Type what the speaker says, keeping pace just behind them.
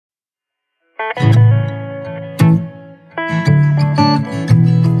I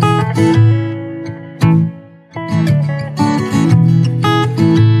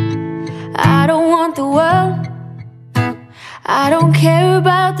don't want the world, I don't care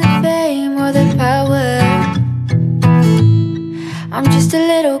about the fame or the power. I'm just a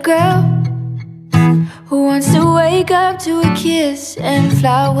little girl who wants to wake up to a kiss and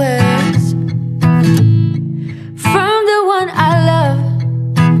flowers from the one I love,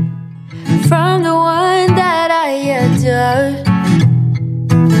 from the one that I adore.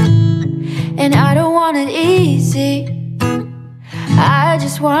 And I don't want it easy, I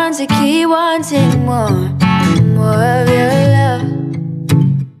just want to keep wanting more, more of your love,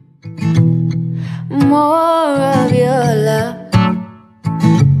 more of your love.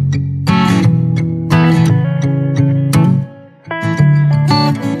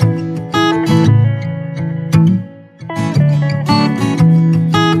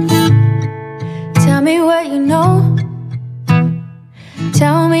 Tell me what you know,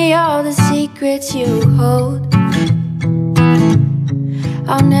 tell me all the secrets you hold.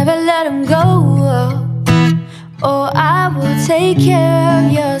 I'll never let them go, oh, I will take care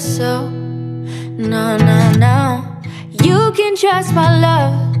of your soul. No, no, no, you can trust my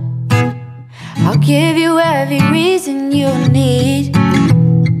love, I'll give you every reason you need.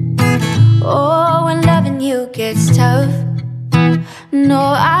 Oh, when loving you gets tough, no,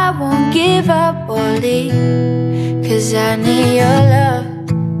 I won't give up or leave, 'cause I need your love.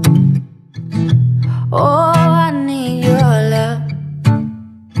 Oh, I need your love.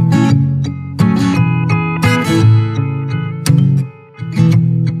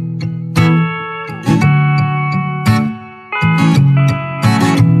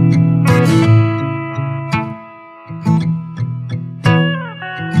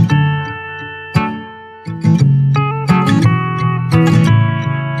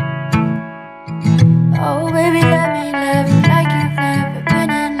 Oh baby, let me love you like you've never been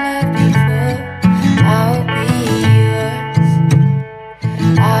in love before. I'll be yours,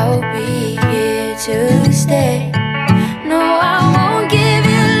 I'll be here to stay. No, I won't give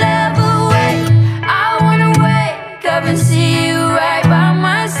your love away, I wanna wake up and see you right by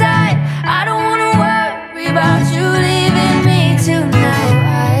my side. I don't wanna worry about you leaving me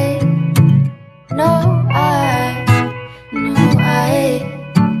tonight. No,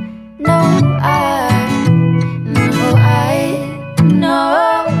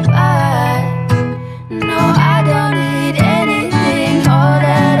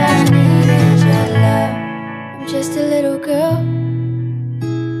 just a little girl,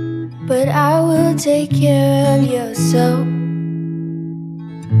 but I will take care of your soul.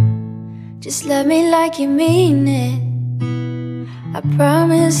 Just love me like you mean it, I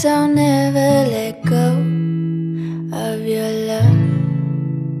promise I'll never let go.